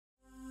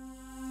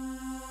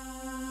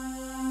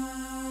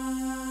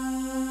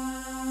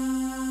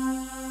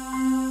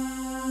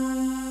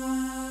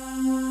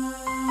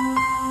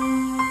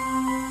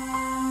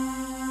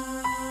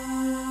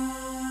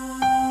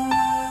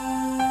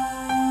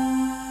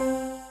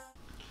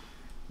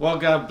Well,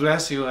 God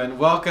bless you and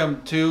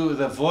welcome to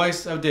the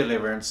Voice of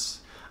Deliverance.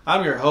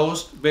 I'm your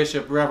host,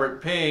 Bishop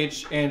Robert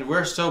Page, and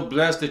we're so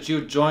blessed that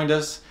you joined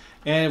us,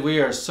 and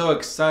we are so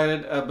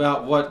excited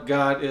about what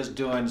God is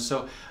doing.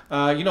 So,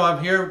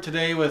 I'm here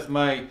today with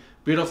my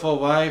beautiful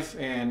wife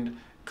and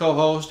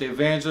co-host,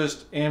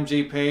 evangelist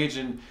MG Page,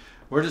 and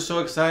we're just so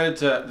excited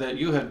that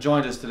you have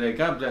joined us today.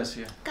 God bless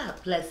you. God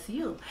bless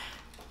you.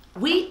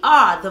 We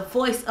are the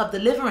Voice of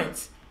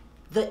Deliverance,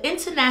 the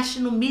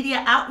international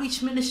media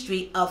outreach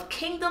ministry of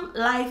Kingdom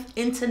Life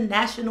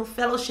International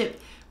Fellowship,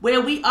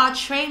 where we are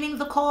training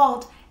the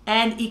called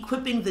and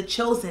equipping the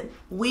chosen.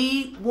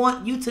 We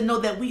want you to know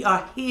that we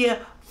are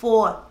here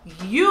for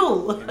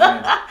you.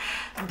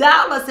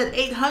 Dial us at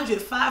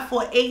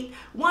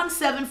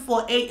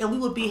 800-548-1748, and we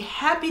will be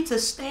happy to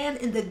stand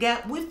in the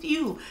gap with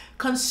you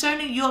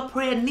concerning your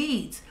prayer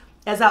needs.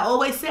 As I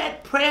always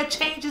said, prayer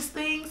changes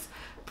things,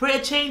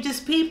 prayer changes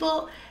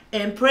people,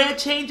 and prayer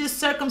changes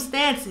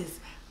circumstances.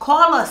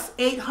 Call us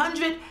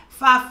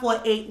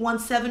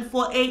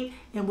 800-548-1748,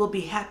 and we'll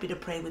be happy to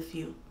pray with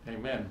you.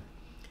 Amen.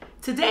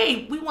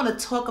 Today, we want to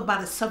talk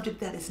about a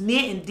subject that is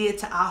near and dear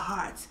to our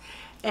hearts.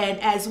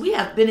 And as we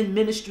have been in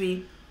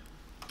ministry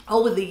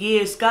over the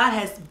years, God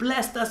has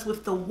blessed us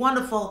with the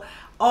wonderful,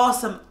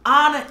 awesome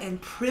honor and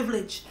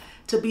privilege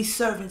to be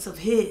servants of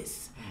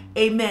His.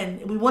 Amen.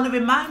 And we want to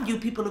remind you,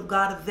 people of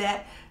God, of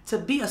that. To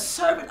be a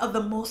servant of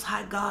the Most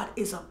High God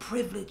is a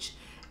privilege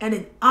and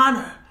an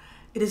honor.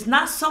 It is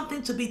not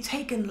something to be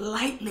taken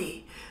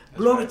lightly.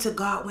 Glory to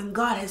God. When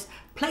God has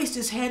placed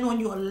His hand on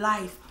your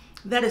life,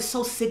 that is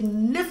so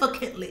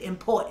significantly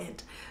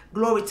important.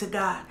 Glory to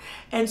God.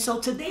 And so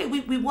today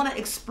we want to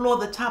explore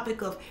the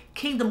topic of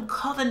kingdom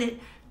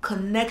covenant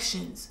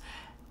connections.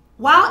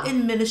 While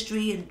in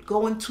ministry and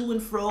going to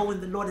and fro, and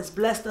the Lord has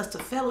blessed us to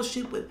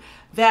fellowship with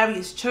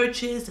various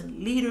churches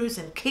and leaders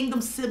and kingdom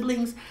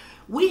siblings,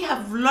 we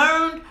have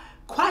learned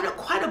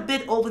quite a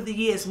bit over the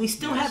years. We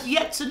still have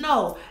yet to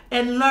know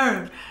and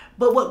learn.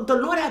 But what the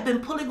Lord has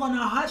been pulling on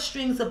our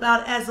heartstrings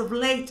about as of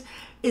late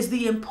is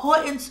the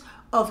importance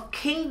of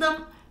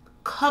kingdom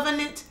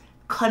covenant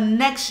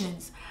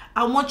connections.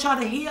 I want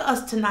y'all to hear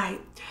us tonight.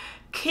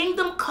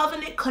 Kingdom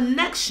covenant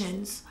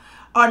connections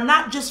are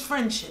not just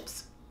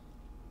friendships.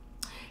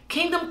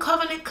 Kingdom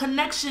covenant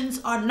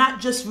connections are not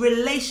just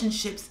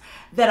relationships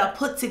that are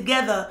put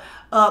together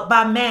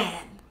by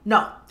man.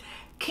 No.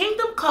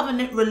 Kingdom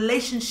covenant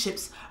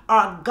relationships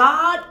are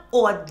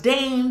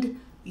God-ordained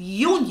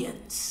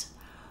unions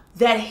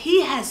that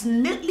He has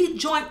knitly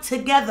joined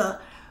together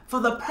for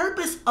the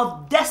purpose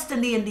of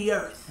destiny in the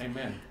earth.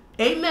 Amen.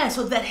 Amen.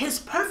 So that His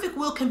perfect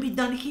will can be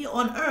done here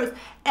on earth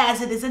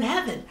as it is in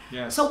heaven.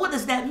 Yes. So what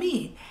does that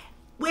mean?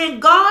 Where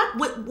God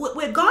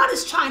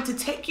is trying to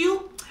take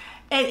you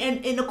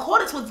and in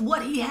accordance with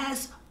what He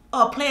has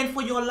planned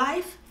for your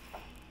life,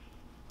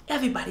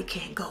 everybody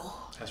can't go.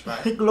 That's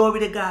right. Glory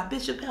to God.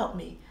 Bishop, help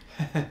me.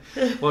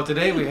 Well,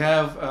 today we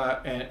have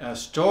a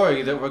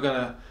story that we're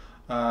going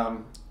to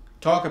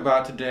talk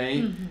about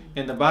today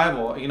in the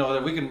Bible. You know,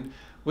 that we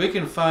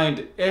can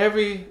find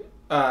every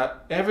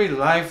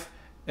life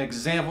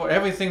example,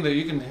 everything that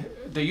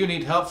you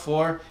need help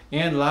for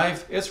in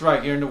life. It's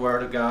right here in the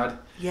Word of God.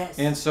 Yes.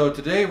 And so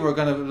today we're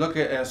going to look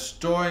at a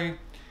story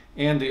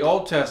in the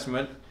Old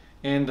Testament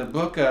in the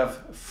book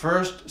of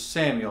 1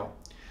 Samuel,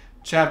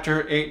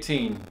 chapter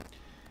 18.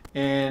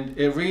 And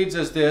it reads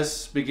as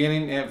this,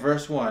 beginning at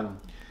verse 1.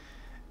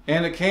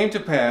 And it came to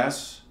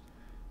pass,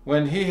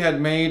 when he had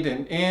made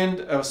an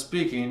end of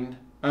speaking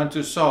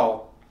unto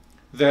Saul,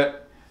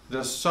 that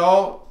the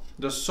soul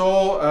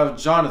of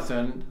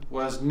Jonathan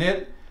was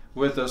knit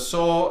with the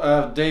soul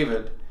of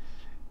David.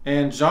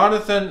 And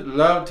Jonathan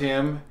loved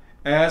him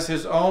as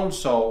his own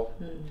soul.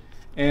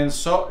 And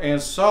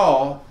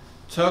Saul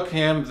took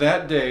him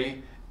that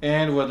day,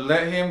 and would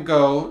let him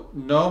go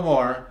no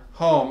more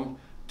home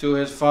to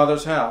his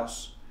father's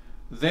house.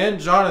 Then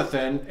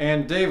Jonathan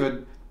and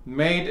David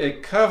made a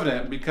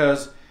covenant,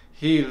 because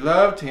he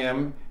loved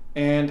him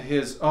and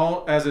his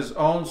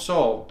own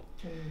soul.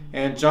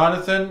 And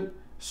Jonathan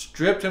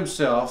stripped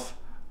himself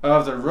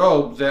of the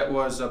robe that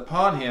was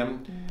upon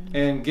him,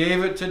 and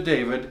gave it to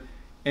David,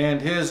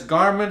 and his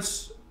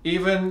garments,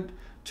 even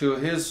to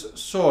his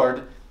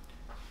sword,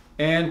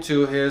 and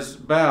to his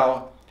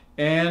bow,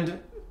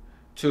 and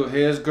to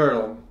his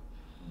girdle.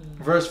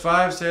 Verse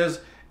 5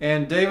 says,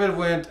 and David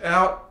went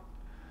out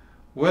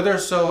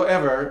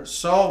whithersoever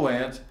Saul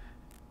went,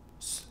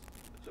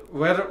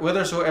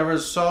 whithersoever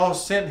Saul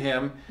sent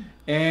him,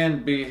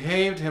 and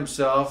behaved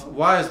himself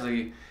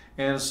wisely.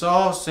 And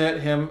Saul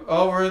set him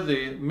over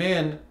the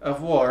men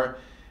of war,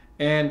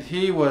 and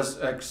he was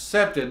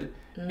accepted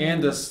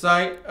in the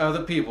sight of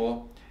the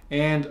people,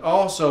 and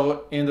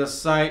also in the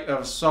sight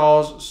of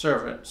Saul's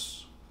servants.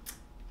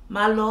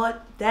 My Lord,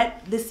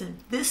 listen,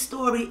 this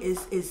story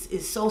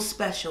is so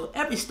special.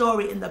 Every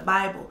story in the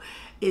Bible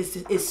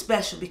is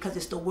special because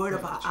it's the word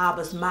of our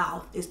Abba's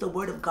mouth. It's the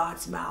word of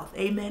God's mouth.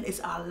 Amen. It's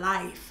our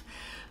life.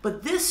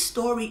 But this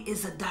story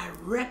is a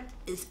direct,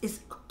 is a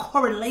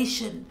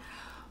correlation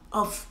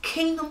of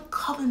kingdom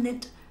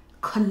covenant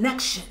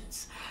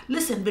connections.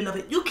 Listen,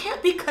 beloved, you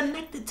can't be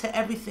connected to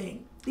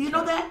everything. Do you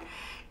know that?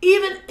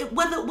 Even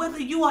whether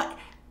you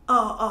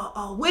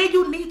are where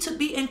you need to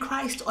be in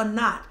Christ or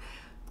not.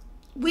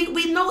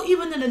 We know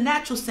even in the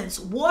natural sense,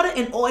 water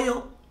and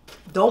oil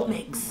don't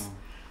mix.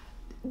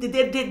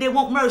 They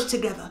won't merge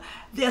together.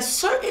 There are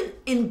certain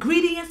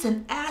ingredients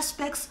and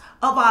aspects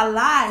of our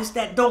lives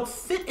that don't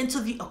fit into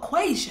the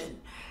equation.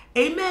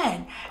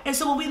 Amen. And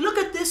so when we look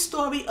at this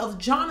story of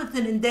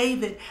Jonathan and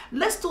David,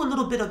 let's do a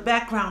little bit of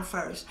background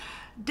first.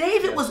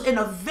 David was in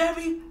a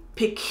very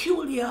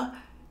peculiar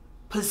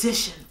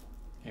position.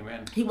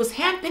 Amen. He was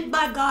handpicked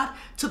by God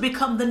to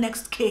become the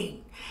next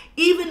king,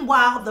 even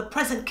while the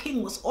present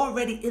king was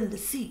already in the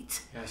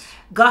seat. Yes.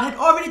 God had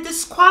already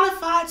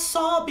disqualified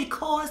Saul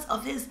because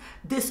of his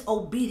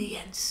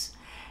disobedience.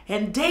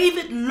 And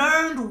David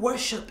learned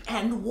worship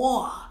and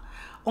war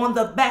on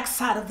the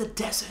backside of the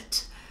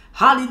desert.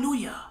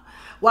 Hallelujah.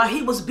 While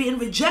he was being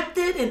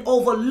rejected and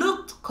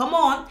overlooked, come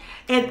on,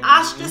 and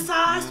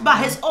ostracized by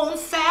his own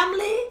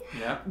family,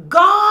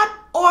 God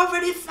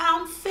already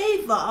found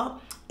favor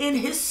in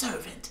his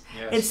servant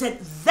and said,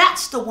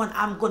 that's the one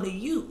I'm going to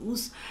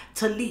use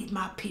to lead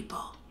my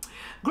people.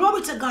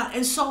 Glory to God.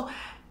 And so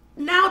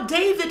now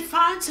David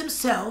finds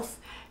himself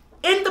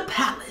in the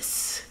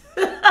palace.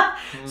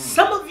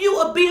 Some of you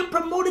are being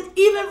promoted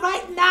even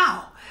right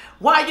now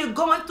while you're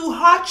going through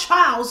hard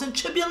trials and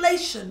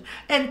tribulation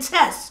and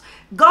tests.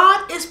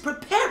 God is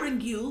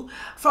preparing you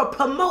for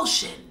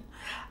promotion.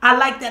 I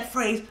like that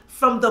phrase,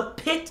 from the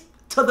pit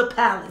to the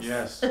palace.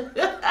 Yes.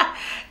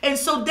 And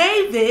so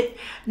David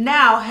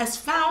now has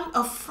found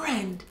a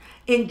friend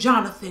in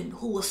Jonathan,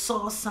 who was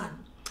Saul's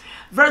son.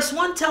 Verse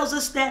 1 tells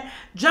us that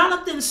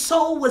Jonathan's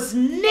soul was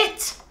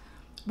knit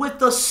with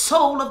the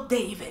soul of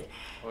David.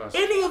 Yes.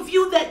 Any of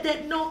you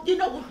that know, you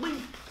know,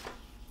 when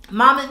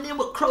mom and them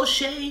would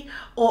crochet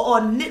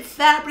or knit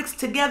fabrics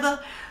together,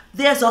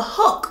 there's a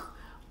hook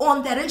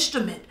on that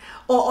instrument,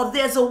 or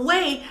there's a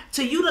way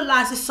to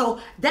utilize it so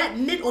that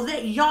knit or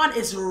that yarn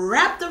is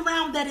wrapped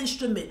around that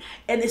instrument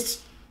and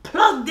it's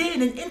plugged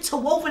in and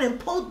interwoven and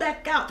pulled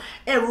back out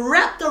and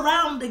wrapped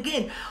around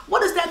again.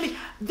 What does that mean?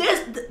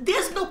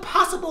 There's no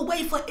possible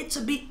way for it to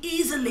be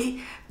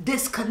easily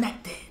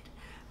disconnected.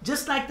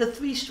 Just like the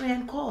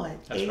 3-strand cord.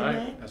 That's Amen?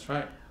 right. That's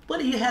right. What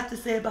do you have to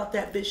say about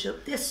that,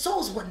 Bishop? Their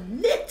souls were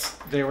knit.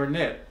 They were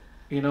knit,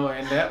 you know,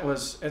 and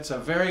it's a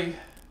very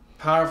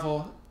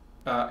powerful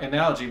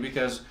analogy,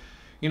 because,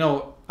 you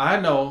know, I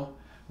know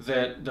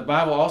that the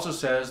Bible also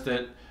says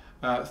that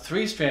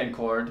 3-strand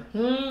cord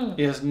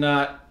is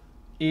not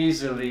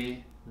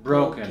easily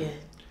broken.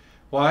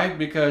 Why?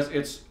 Because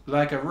it's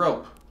like a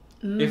rope.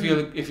 If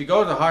you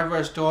go to the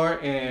hardware store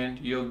and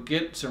you'll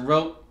get some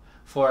rope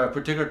for a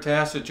particular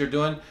task that you're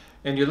doing,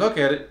 and you look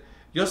at it,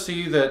 you'll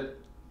see that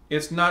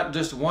it's not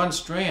just one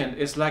strand,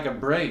 it's like a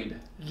braid.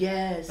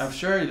 Yes. I'm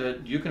sure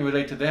that you can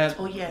relate to that.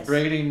 Oh, yes.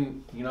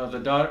 Braiding, you know,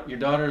 your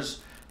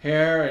daughter's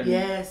hair, and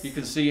you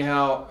can see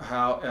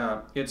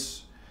how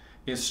it's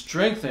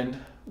strengthened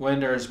when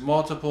there's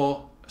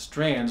multiple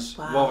strands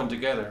woven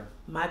together.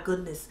 My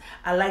goodness,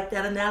 I like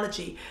that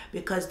analogy,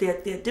 because there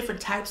are different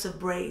types of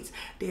braids.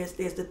 There's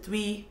the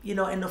 3, you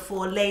know, and the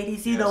 4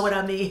 ladies. You know what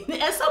I mean?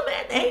 And some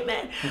men,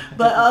 amen.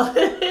 But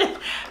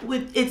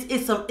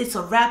it's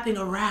a wrapping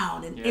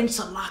around and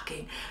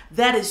interlocking.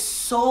 That is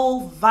so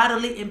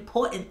vitally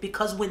important,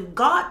 because when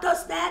God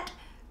does that,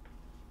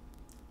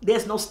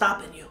 there's no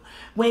stopping you.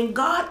 When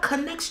God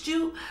connects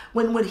you,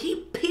 when he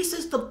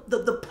pieces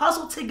the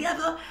puzzle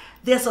together,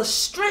 there's a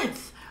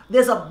strength,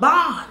 there's a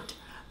bond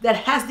that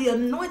has the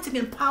anointing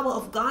and power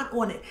of God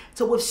on it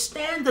to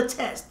withstand the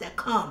tests that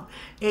come.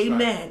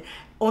 Amen.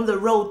 On the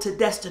road to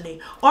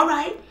destiny. All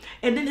right.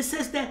 And then it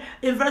says that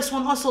in verse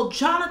 1 also,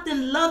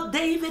 Jonathan loved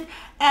David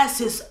as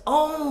his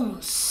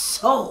own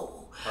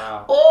soul.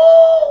 Wow.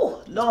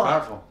 Oh, Lord. That's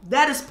powerful.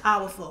 That is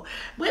powerful.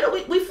 Where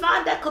do we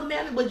find that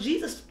commandment where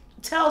Jesus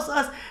tells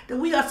us that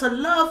we are to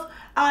love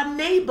our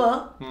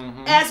neighbor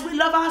as we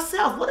love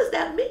ourselves? What does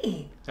that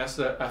mean?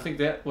 I think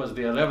that was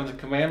the 11th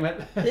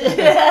commandment.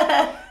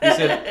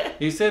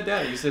 He said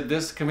that. He said,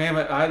 this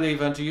commandment I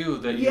leave unto you,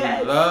 that you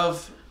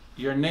love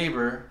your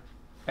neighbor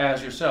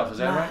as yourself. Is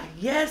that right?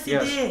 Yes, he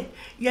did.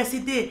 Yes, he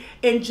did.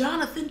 And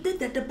Jonathan did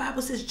that. The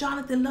Bible says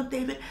Jonathan loved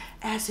David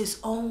as his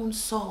own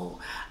soul.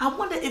 I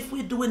wonder if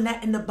we're doing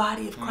that in the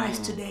body of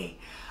Christ today.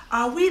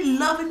 Are we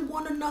loving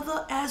one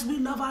another as we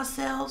love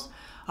ourselves?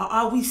 Or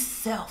are we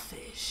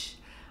selfish?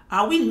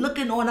 Are we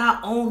looking on our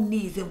own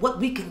needs and what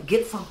we can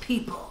get from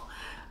people?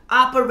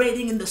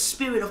 Operating in the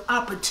spirit of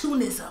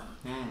opportunism.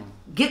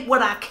 Get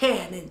what I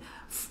can, and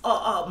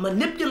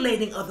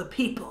manipulating other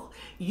people.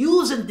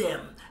 Using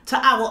them to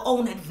our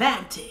own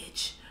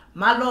advantage.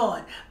 My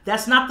Lord,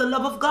 that's not the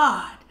love of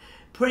God.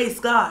 Praise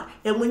God.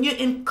 And when you're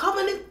in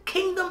covenant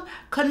kingdom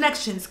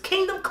connections,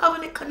 kingdom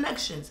covenant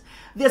connections,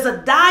 there's a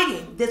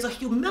dying, there's a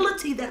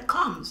humility that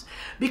comes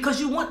because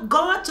you want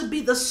God to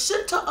be the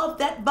center of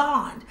that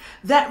bond,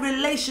 that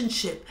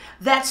relationship,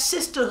 that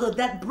sisterhood,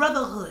 that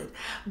brotherhood,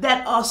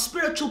 that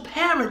spiritual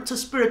parent to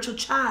spiritual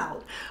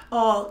child,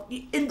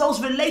 in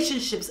those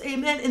relationships,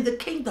 amen, in the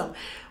kingdom.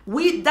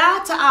 We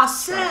die to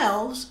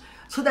ourselves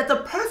so that the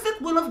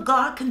perfect will of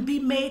God can be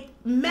made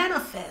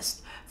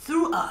manifest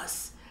through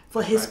us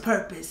for his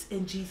purpose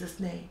in Jesus'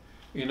 name.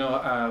 You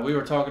know, we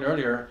were talking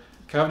earlier,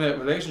 covenant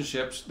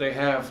relationships, they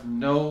have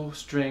no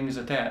strings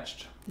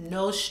attached.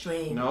 No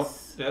strings. Nope.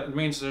 That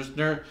means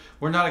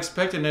we're not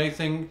expecting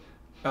anything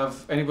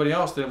of anybody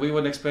else that we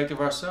wouldn't expect of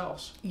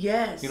ourselves.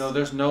 Yes. You know,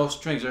 there's no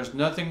strings. There's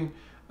nothing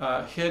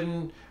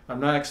hidden. I'm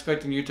not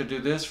expecting you to do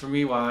this for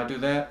me while I do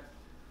that.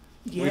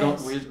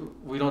 Yes.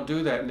 We don't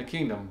do that in the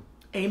kingdom.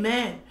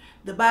 Amen.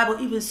 The Bible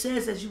even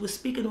says, as you were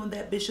speaking on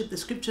that, Bishop, the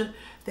scripture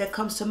that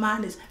comes to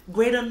mind is,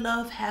 greater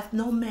love hath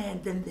no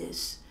man than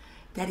this,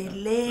 that he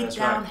laid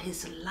down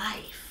his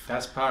life.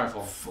 That's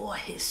powerful. For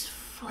his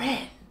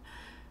friend.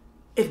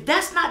 If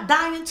that's not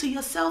dying to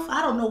yourself,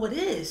 I don't know what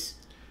is.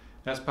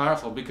 That's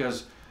powerful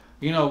because,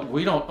 you know,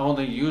 we don't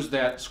only use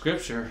that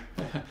scripture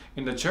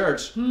in the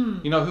church.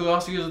 You know who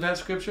else uses that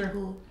scripture?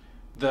 Who?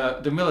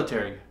 The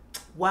military.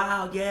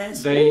 Wow,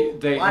 yes.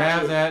 They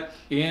have that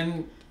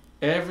in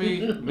every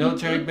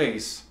military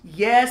base.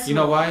 Yes. You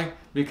know why?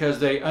 Because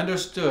they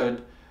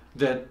understood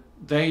that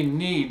they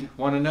need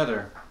one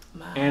another.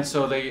 And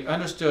so they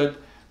understood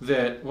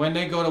that when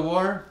they go to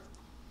war,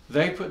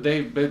 they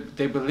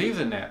believe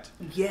in that.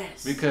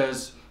 Yes.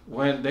 Because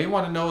when they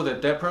want to know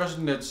that that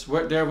person that's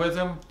there with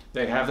them,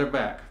 they have their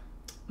back.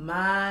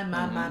 My.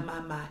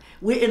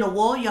 We're in a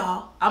war,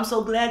 y'all. I'm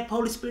so glad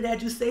Holy Spirit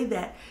had you say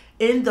that.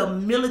 In the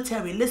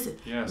military, listen,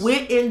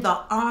 we're in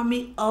the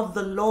army of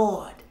the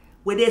Lord,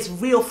 where there's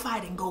real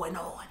fighting going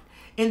on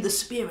in the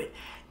spirit.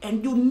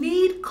 And you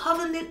need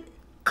covenant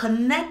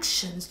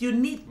connections. You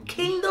need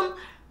kingdom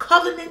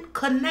covenant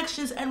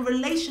connections and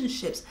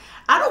relationships.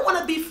 I don't want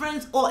to be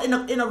friends or in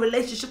a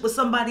relationship with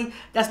somebody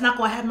that's not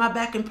going to have my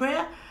back in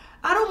prayer.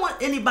 I don't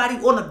want anybody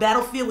on the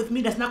battlefield with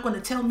me that's not going to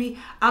tell me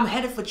I'm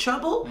headed for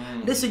trouble.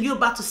 Listen, you're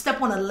about to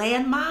step on a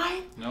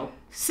landmine. Nope.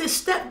 Sis,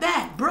 step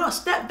back, bruh,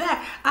 step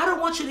back. I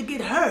don't want you to get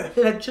hurt.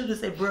 Like children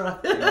say,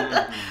 bruh.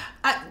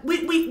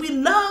 We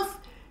love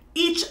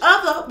each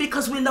other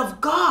because we love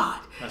God.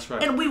 That's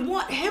right. And we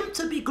want him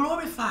to be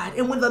glorified.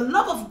 And when the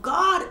love of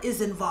God is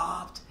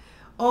involved,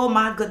 oh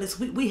my goodness,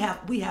 we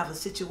have a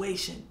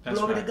situation. That's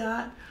Glory right. to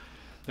God.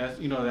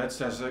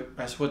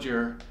 That's what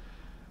you're.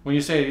 When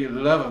you say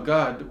the love of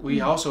God, we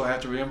also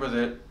have to remember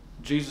that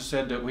Jesus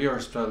said that we are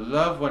to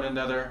love one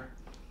another,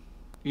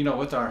 you know,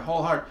 with our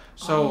whole heart.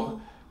 So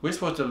we're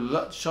supposed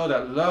to show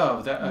that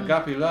love, that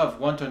agape love,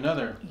 one to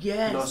another.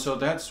 Yes. You know, so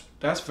that's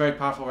very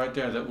powerful right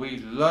there. That we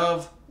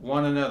love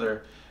one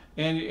another,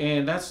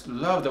 and that's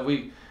love that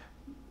we,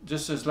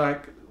 just as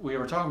like we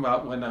were talking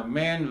about when a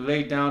man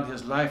laid down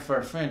his life for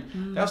a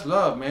friend. That's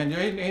love, man. There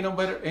ain't no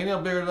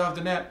bigger love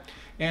than that.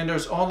 And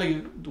there's only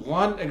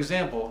one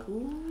example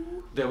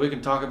that we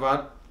can talk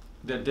about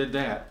that did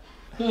that.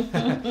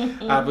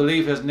 I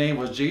believe his name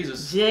was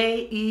Jesus.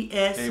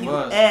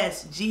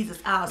 Jesus, Jesus,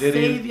 our did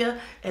Savior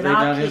and lay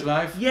our down King. his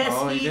life? Yes,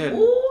 Oh, he did.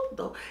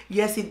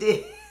 Yes, he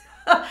did.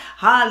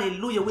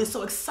 Hallelujah. We're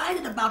so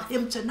excited about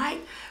him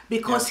tonight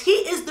because he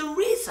is the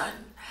reason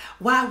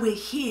why we're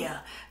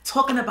here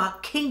talking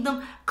about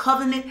kingdom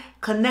covenant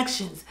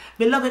connections.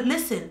 Beloved,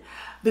 listen.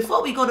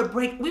 Before we go to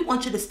break, we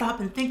want you to stop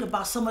and think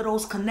about some of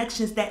those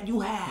connections that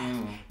you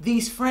have.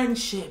 These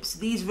friendships,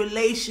 these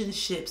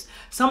relationships.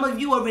 Some of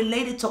you are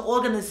related to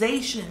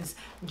organizations,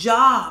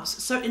 jobs,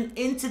 certain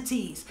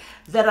entities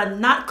that are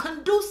not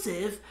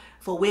conducive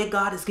for where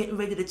God is getting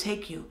ready to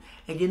take you.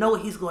 And you know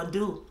what he's going to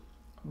do?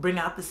 Bring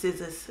out the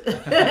scissors.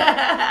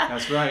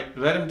 That's right.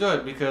 Let him do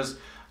it because,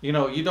 you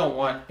know, you don't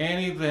want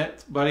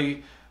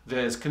anybody that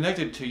is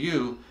connected to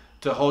you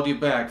to hold you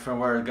back from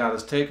where God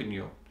has taken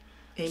you.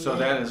 Amen. So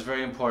that is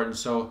very important.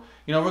 So,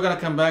 you know, we're going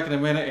to come back in a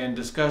minute and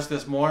discuss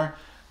this more,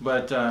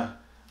 but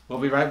we'll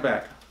be right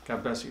back.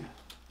 God bless you.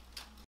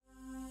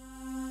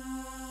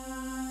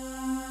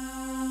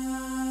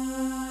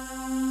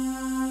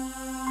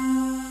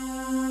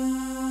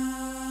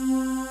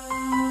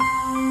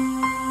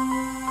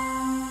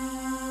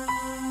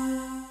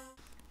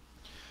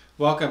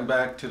 Welcome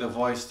back to the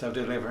Voice of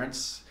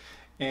Deliverance.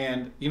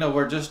 And, you know,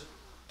 we're just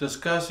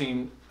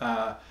discussing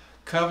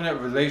covenant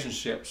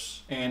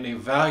relationships and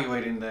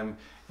evaluating them,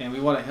 and we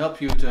want to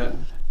help you to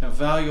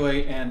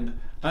evaluate and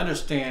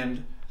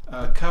understand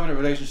covenant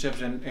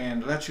relationships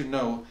and let you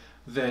know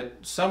that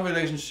some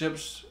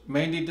relationships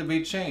may need to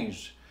be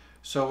changed.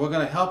 So we're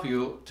going to help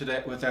you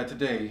today with that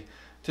today.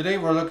 Today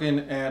we're looking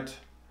at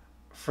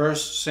 1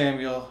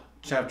 Samuel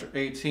chapter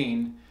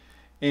 18,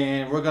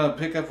 and we're going to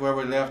pick up where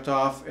we left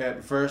off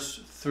at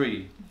verse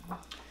 3.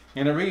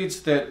 And it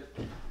reads that,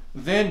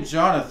 "Then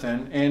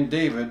Jonathan and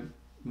David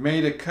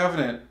made a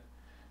covenant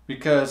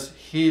because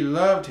he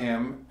loved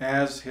him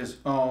as his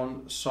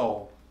own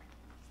soul."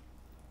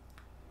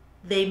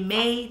 They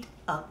made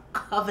a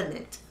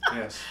covenant.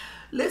 Yes.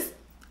 Listen,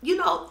 you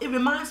know, it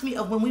reminds me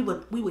of when we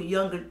were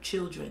younger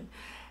children.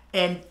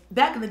 And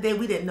back in the day,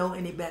 we didn't know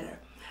any better.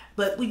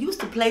 But we used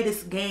to play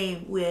this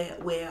game where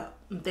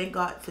thank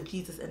God for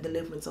Jesus and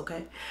deliverance,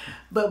 okay?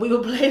 But we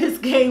would play this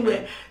game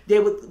where they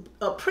would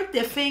prick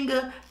their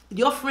finger.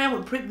 Your friend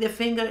would prick their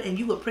finger and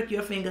you would prick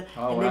your finger.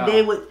 Oh, and wow. then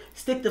they would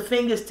stick the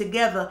fingers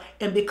together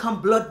and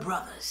become blood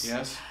brothers.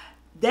 Yes.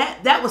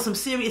 That was some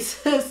serious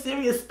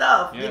serious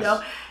stuff, Yes. you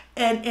know?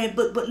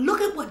 But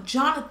look at what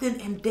Jonathan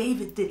and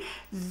David did.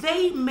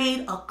 They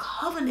made a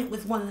covenant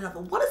with one another.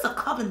 What is a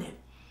covenant?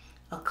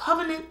 A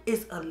covenant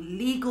is a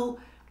legal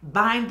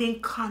binding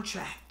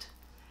contract.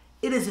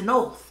 It is an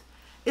oath.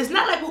 It's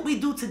not like what we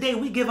do today.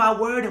 We give our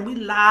word and we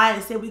lie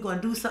and say we're going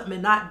to do something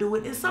and not do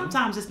it. And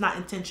sometimes it's not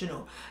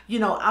intentional. You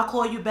know, I'll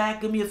call you back,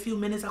 give me a few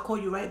minutes, I'll call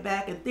you right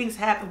back, and things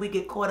happen, we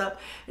get caught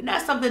up. And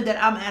that's something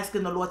that I'm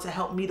asking the Lord to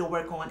help me to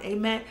work on.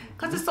 Amen?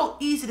 Because it's so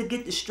easy to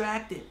get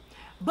distracted.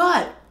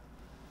 But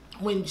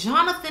when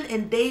Jonathan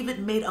and David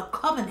made a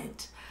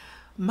covenant,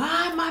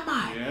 my.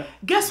 Yeah.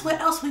 Guess where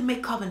else we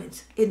make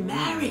covenants? In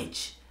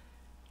marriage.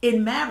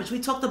 In marriage. We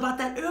talked about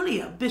that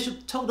earlier.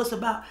 Bishop told us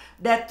about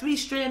that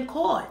 3-strand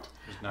cord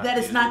that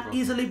is not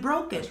easily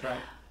broken. That's right.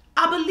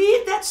 I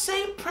believe that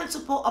same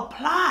principle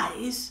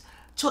applies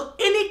to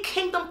any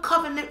kingdom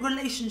covenant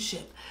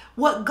relationship.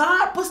 What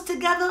God puts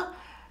together,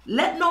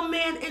 let no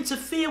man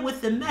interfere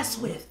with and mess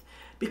with.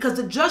 Because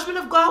the judgment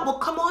of God will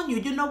come on you.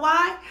 You know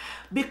why?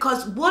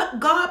 Because what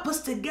God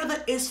puts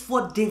together is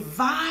for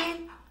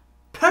divine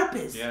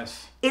purpose.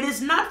 Yes. It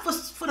is not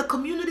for the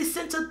community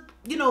center,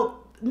 you know,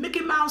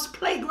 Mickey Mouse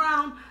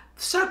playground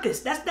circus.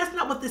 That's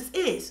not what this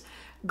is.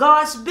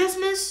 God's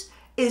business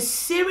is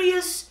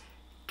serious,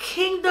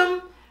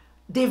 kingdom,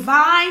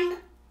 divine,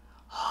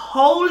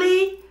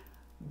 holy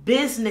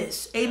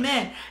business.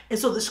 Amen. And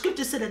so the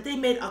scripture said that they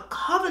made a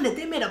covenant,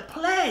 they made a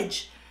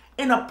pledge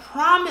and a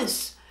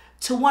promise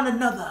to one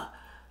another.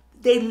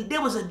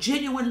 There was a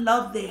genuine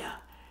love there.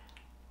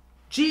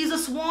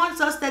 Jesus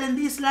warns us that in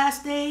these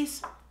last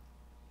days,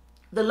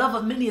 the love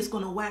of many is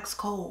going to wax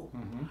cold.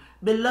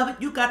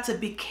 Beloved, you got to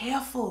be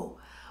careful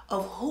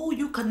of who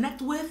you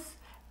connect with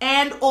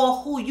and or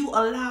who you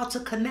allow to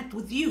connect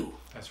with you.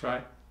 That's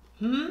right.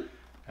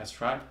 That's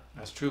right.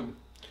 That's true.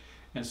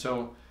 And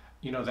so,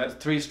 you know, that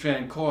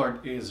 3-strand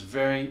cord is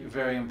very,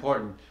 very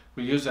important.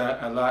 We use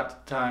that a lot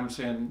of times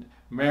in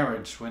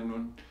marriage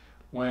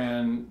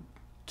when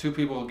two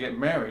people get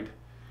married.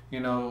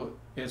 You know,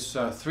 it's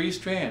 3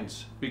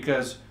 strands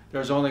because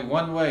there's only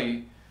one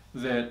way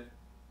that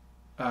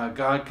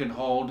God can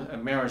hold a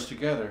marriage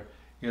together.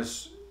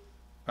 Is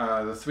the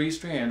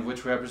 3-strand,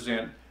 which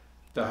represent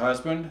the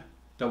husband,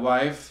 the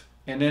wife,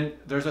 and then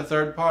there's a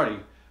third party.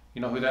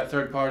 You know who that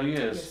third party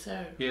is? Yes,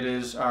 sir. It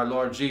is our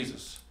Lord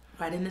Jesus.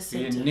 Right in the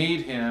center. You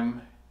need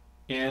him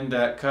in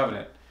that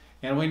covenant.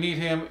 And we need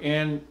him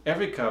in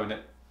every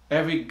covenant.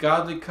 Every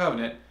godly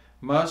covenant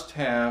must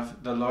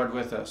have the Lord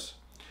with us.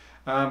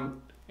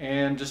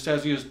 And just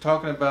as he was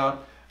talking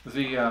about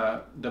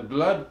the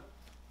blood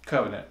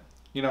covenant,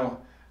 you know,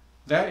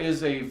 that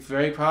is a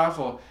very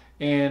powerful.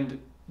 And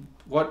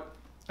what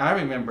I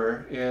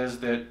remember is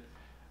that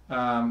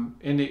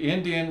in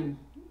the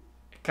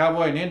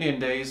cowboy and Indian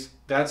days,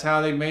 that's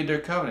how they made their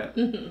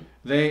covenant.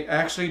 They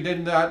actually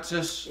did not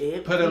just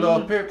put a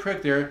little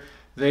prick there.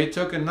 They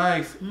took a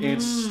knife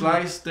and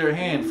sliced their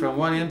hand from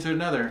one end to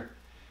another.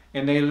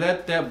 And they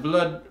let that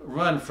blood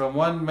run from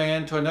one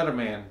man to another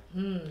man.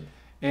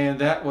 And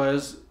that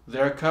was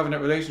their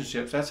covenant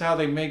relationships. That's how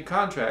they made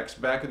contracts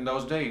back in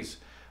those days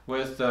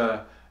with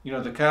you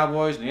know, the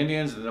cowboys and the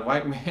Indians and the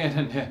white man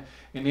and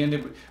the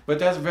Indian. But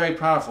that's very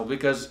powerful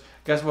because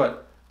guess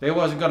what? They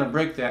wasn't going to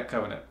break that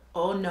covenant.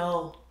 Oh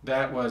no.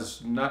 That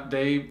was not,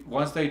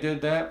 once they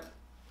did that,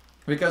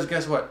 because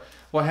guess what?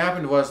 What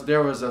happened was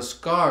there was a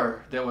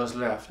scar that was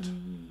left.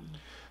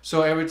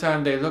 So every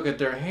time they look at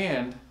their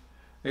hand,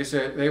 they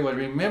said they would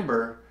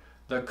remember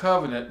the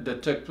covenant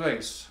that took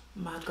place.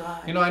 My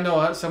God. You know, I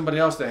know somebody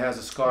else that has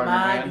a scar in their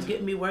hand. You're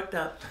getting me worked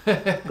up.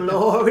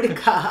 Glory to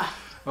God.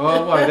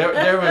 Oh boy,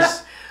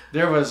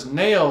 there was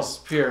nails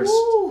pierced.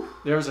 Ooh.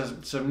 There was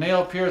some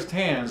nail pierced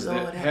hands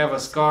Lord that have a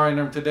scar in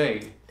them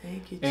today.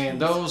 Thank you, And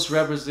Jesus. those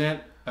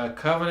represent a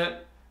covenant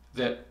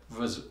that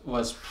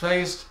was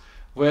placed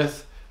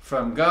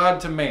from God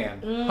to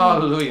man.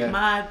 Hallelujah.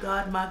 My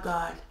God, my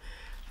God.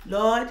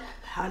 Lord,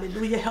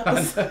 hallelujah. Help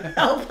us.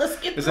 Help us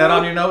get Is through. that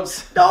on your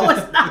notes? No,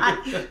 it's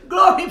not.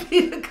 Glory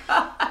be to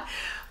God.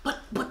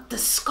 But the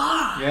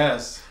scar.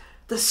 Yes.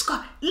 The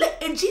scar.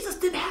 And Jesus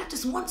didn't have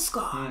just one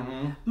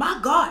scar. My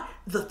God.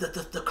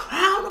 The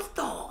crown of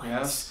thorns.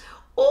 Yes.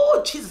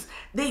 Oh, Jesus.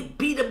 They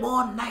beat him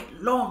all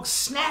night long.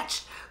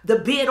 Snatched the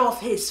beard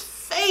off his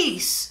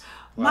face.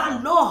 Wow.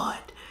 My Lord.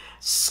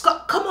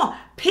 Come on.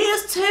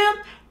 Pierced him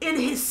in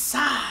his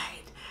side.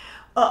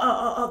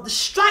 The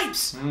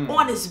stripes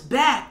on his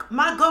back.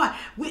 My God.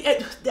 We're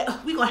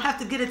going to have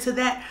to get into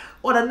that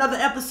on another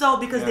episode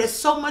because there's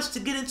so much to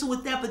get into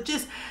with that. But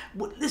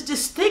let's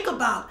just think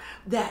about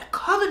that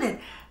covenant.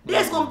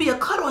 There's going to be a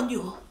cut on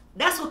you.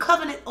 That's what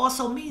covenant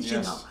also means, Yes.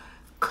 you know.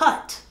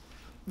 Cut.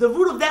 The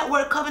root of that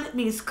word covenant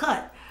means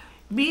cut.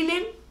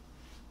 Meaning,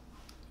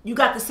 you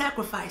got to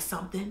sacrifice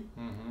something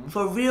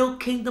for real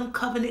kingdom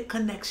covenant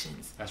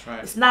connections. That's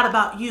right. It's not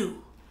about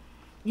you.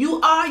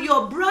 You are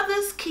your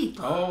brother's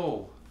keeper.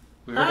 Oh,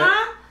 we heard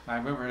that. I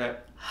remember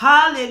that.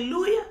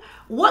 Hallelujah.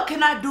 What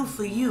can I do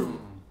for you?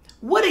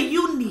 What do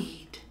you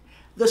need?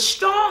 The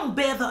strong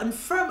bear the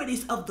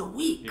infirmities of the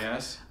weak.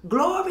 Yes.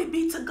 Glory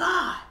be to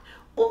God.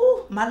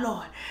 Oh, my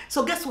Lord.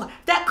 So guess what?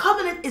 That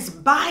covenant is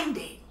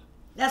binding.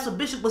 That's what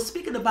Bishop was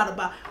speaking about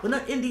when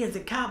the Indians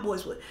and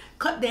cowboys would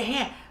cut their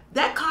hand.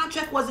 That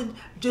contract wasn't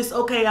just,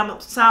 okay, I'm going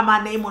to sign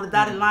my name on the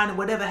dotted line and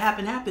whatever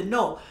happened.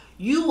 No,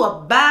 you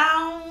were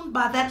bound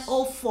by that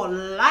oath for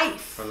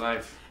life. For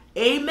life.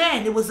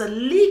 Amen. It was a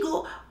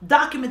legal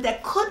document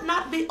that could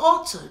not be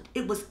altered.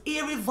 It was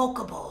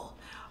irrevocable.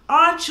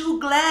 Aren't you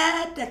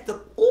glad that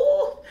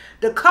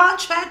the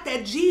contract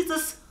that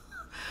Jesus,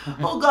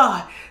 oh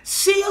God,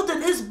 sealed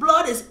in his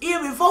blood is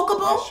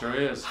irrevocable? It sure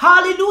is.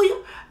 Hallelujah.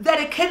 That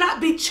it cannot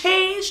be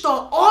changed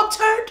or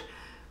altered.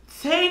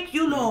 Thank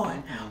you,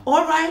 Lord.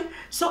 All right.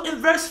 So in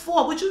verse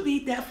 4, would you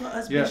read that for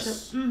us,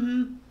 Yes.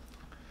 Bishop?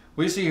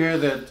 We see here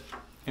that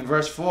in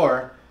verse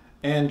 4,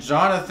 and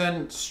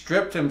Jonathan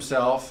stripped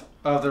himself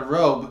of the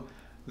robe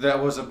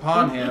that was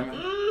upon him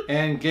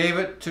and gave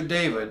it to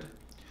David,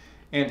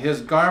 and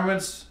his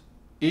garments,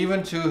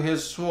 even to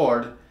his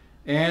sword,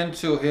 and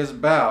to his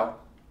bow,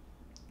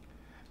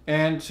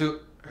 and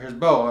to his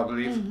bow, I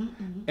believe,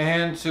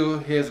 and to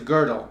his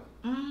girdle.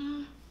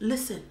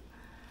 Listen,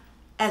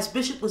 as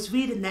Bishop was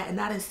reading that, and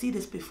I didn't see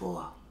this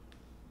before,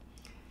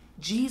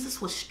 Jesus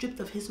was stripped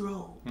of his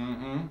robe.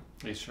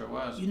 He sure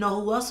was. You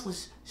know who else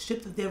was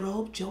stripped of their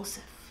robe?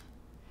 Joseph.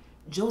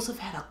 Joseph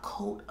had a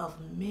coat of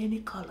many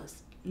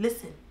colors.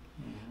 Listen,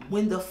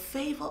 when the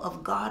favor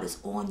of God is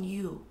on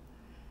you,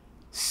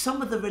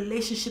 some of the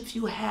relationships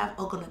you have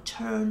are going to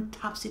turn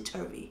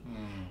topsy-turvy.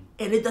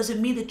 And it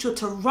doesn't mean that you're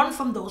to run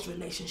from those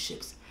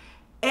relationships.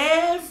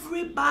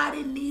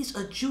 Everybody needs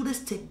a Judas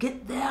to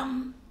get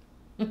them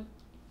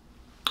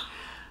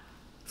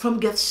from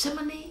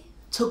Gethsemane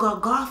to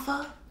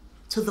Golgotha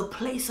to the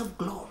place of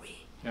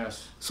glory.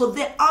 Yes. So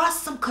there are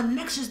some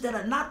connections that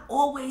are not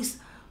always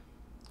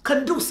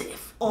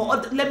conducive, or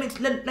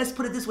let's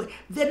put it this way,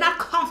 they're not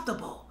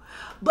comfortable,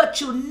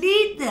 but you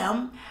need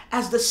them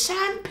as the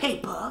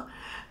sandpaper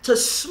to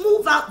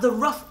smooth out the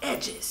rough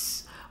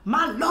edges.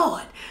 My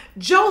Lord,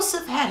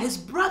 Joseph had his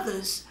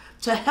brothers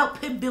to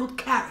help him build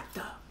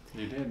character.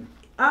 He did.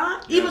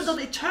 Even though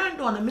they turned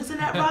on him, isn't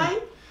that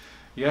right?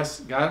 Yes,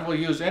 God will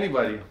use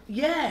anybody.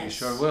 Yes. He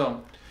sure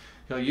will.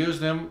 He'll use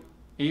them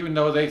even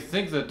though they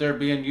think that they're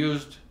being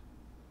used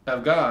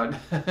of God.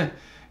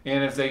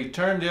 And if they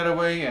turn the other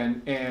way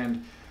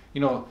and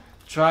you know,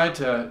 try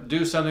to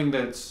do something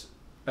that's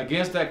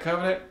against that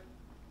covenant,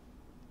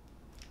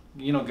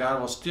 you know,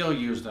 God will still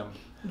use them.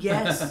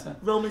 Yes.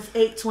 Romans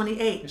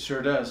 8:28. It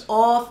sure does.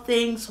 All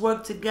things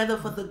work together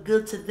for the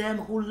good to them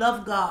who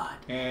love God,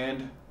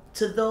 And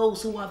to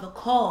those who are the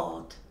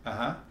called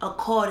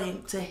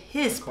according to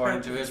his according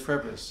purpose. to his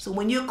purpose. So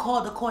when you're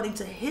called according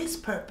to his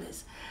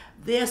purpose,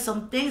 there's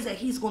some things that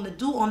he's going to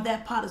do on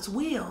that potter's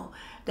wheel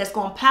that's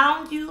going to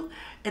pound you,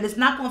 and it's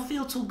not going to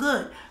feel too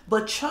good.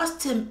 But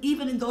trust him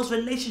even in those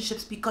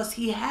relationships, because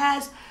he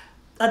has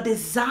a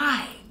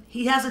design.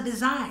 He has a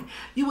design.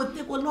 You would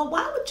think, well, Lord,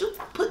 why would you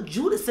put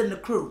Judas in the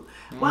crew?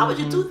 Why would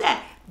you do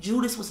that?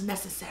 Judas was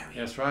necessary.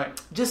 That's right.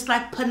 Just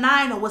like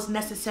Penina was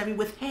necessary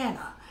with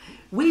Hannah.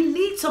 We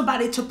need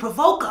somebody to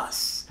provoke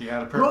us. He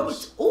had a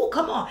purpose. Oh,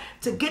 come on.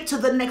 To get to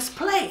the next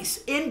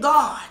place in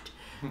God.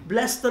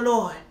 Bless the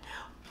Lord.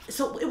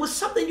 So it was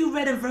something you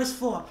read in verse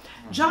 4.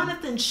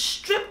 Jonathan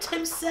stripped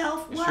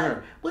himself. What?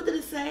 Sure. What did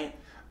it say?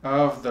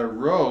 Of the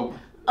robe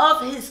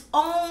Of his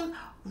own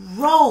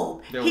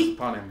robe. that was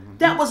upon him.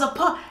 That was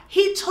upon.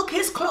 He took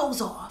his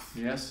clothes off.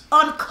 Yes.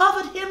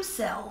 Uncovered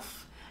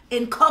himself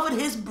and covered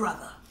his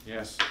brother.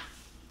 Yes.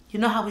 You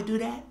know how we do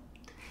that?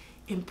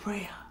 In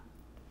prayer.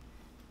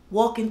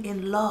 Walking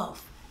in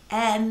love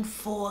and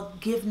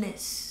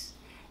forgiveness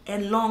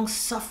and long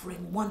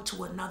suffering one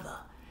to another.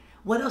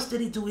 What else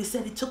did he do? He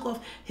said he took off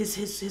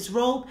his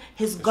robe,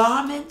 his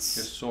garments,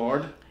 His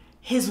sword.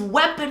 his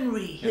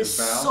weaponry, his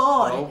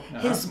sword,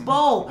 his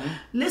bow.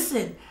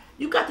 Listen,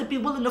 you got to be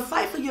willing to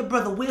fight for your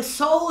brother. We're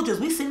soldiers.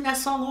 We sing that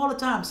song all the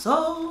time.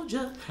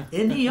 Soldier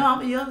in the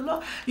army of the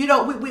Lord. You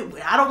know,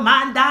 I don't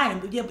mind dying,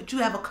 but you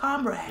have a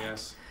comrade.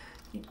 Yes.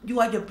 You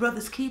are your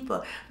brother's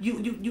keeper.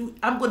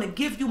 I'm going to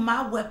give you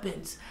my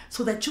weapons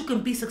so that you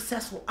can be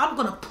successful. I'm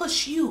going to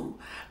push you.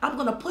 I'm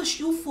going to push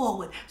you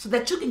forward so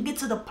that you can get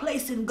to the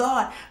place in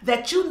God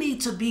that you need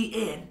to be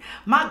in.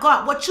 My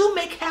God, what you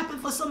make happen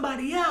for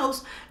somebody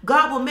else,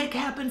 God will make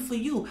happen for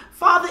you.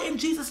 Father, in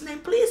Jesus' name,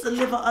 please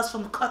deliver us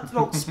from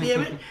cutthroat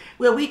spirit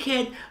where we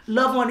can't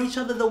love on each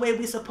other the way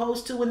we're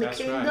supposed to in the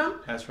kingdom.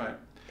 Right. That's right.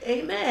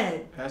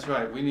 Amen. That's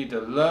right. We need to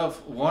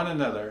love one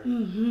another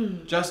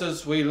just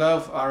as we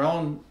love our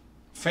own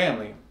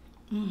family.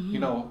 You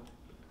know,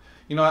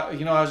 I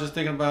was just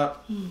thinking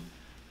about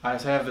I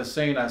have this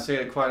saying, I say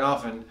it quite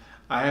often.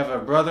 I have a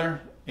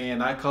brother,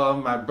 and I call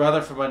him my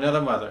brother from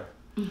another mother.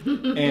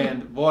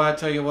 And boy, I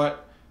tell you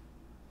what,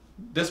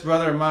 this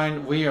brother of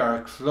mine, we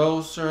are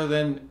closer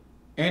than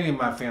any of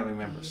my family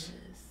members.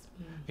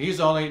 Yes. He's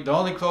the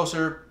only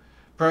closer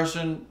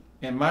person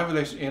in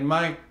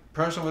my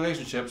personal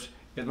relationships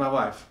is my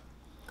wife.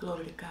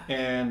 Glory to God.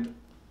 And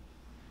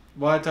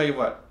well, I tell you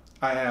what,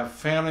 I have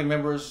family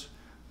members,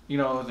 you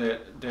know,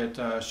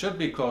 that should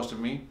be close to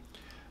me,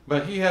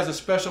 but he has a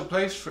special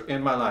place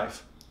in my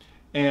life,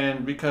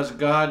 and because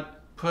God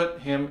put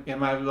him in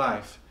my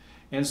life,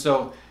 and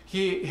so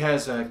he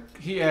has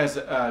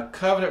a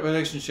covenant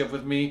relationship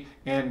with me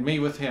and me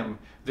with him.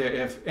 That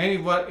if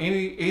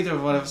either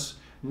one of us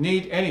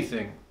need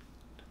anything,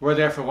 we're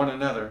there for one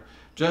another,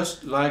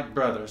 just like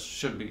brothers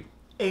should be.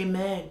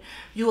 Amen.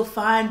 You will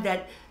find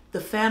that the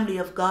family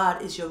of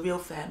God is your real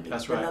family,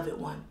 That's right. beloved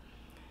one.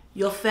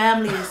 Your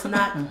family is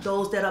not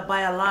those that are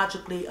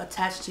biologically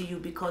attached to you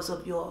because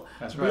of your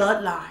That's right.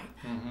 bloodline,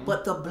 Mm-hmm.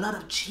 but the blood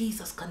of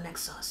Jesus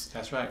connects us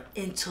That's right.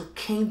 into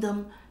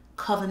kingdom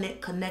covenant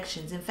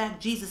connections. In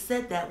fact, Jesus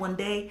said that one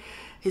day.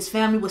 His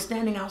family was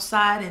standing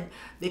outside and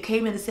they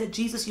came in and said,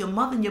 Jesus, your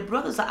mother and your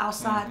brothers are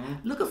outside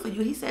looking for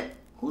you. He said,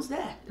 who's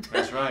that?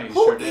 That's right. He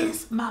Who sure did.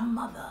 is my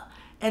mother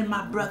and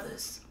my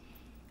brothers?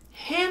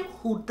 Him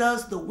who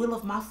does the will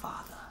of my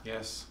Father.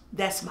 Yes.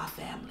 That's my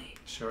family.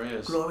 Sure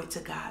is. Glory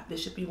to God.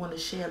 Bishop, you want to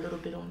share a little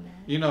bit on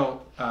that? You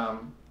know,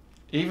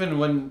 even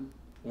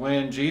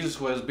when Jesus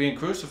was being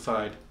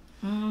crucified,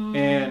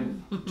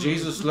 and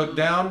Jesus looked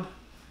down,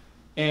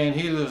 and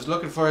he was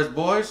looking for his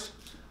boys,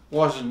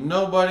 wasn't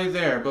nobody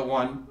there but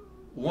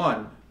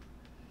one,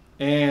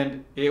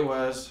 and it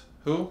was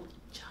who?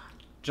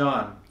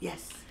 John.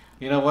 Yes.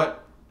 You know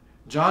what?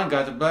 John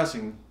got the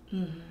blessing,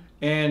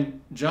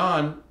 and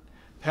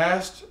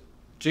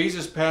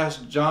Jesus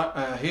passed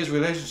John his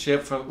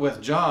relationship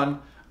with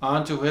John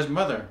onto his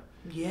mother.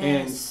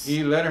 Yes. And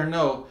he let her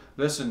know,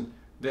 listen,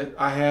 that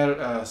I had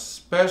a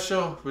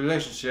special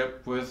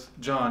relationship with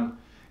John.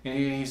 And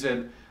he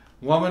said,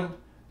 woman,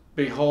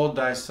 behold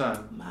thy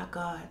son. My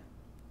God.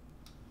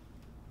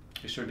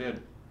 He sure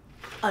did.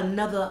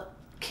 Another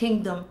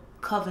kingdom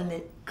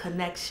covenant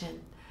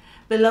connection.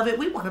 Beloved,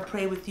 we want to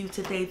pray with you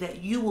today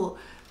that you will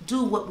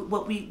do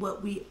what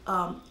we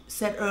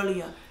said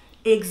earlier.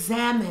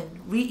 Examine,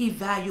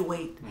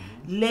 reevaluate,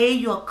 lay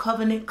your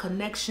covenant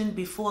connection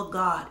before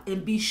God,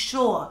 and be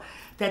sure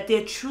that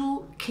they're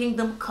true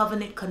kingdom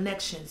covenant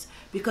connections.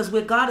 Because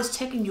where God is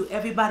taking you,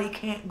 everybody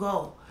can't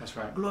go. That's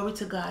right. Glory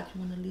to God.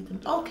 You want to lead them?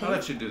 Okay. I'll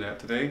let you do that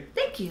today.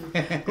 Thank you.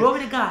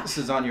 Glory to God. This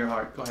is on your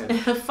heart. Go ahead.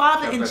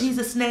 Father, God in bless you.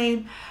 Jesus'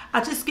 name, I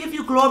just give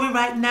you glory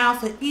right now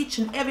for each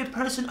and every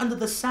person under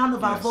the sound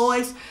of our Yes.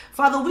 voice.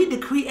 Father, we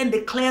decree and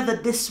declare the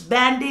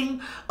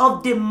disbanding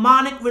of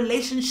demonic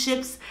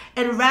relationships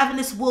and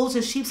ravenous wolves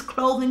in sheep's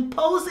clothing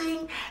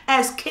posing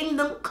as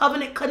kingdom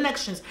covenant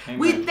connections. Amen.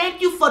 We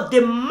thank you for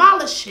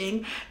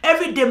demolishing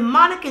every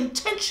demonic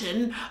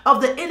intention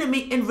of the enemy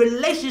in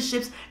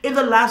relationships in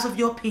the lives of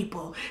your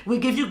people. We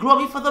give you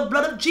glory for the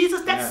blood of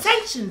Jesus that Yes.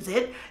 sanctions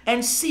it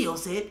and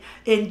seals it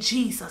in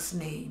Jesus'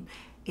 name.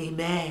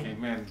 Amen.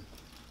 Amen.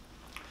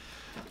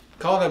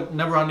 Call the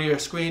number on your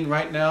screen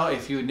right now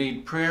if you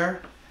need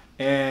prayer.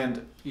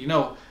 And, you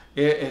know,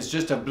 it's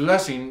just a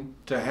blessing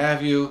to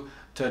have you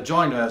to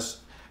join us.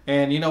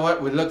 And you know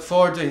what? We look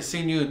forward to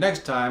seeing you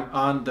next time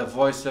on The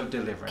Voice of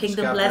Deliverance.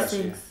 Kingdom God bless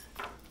you. blessings.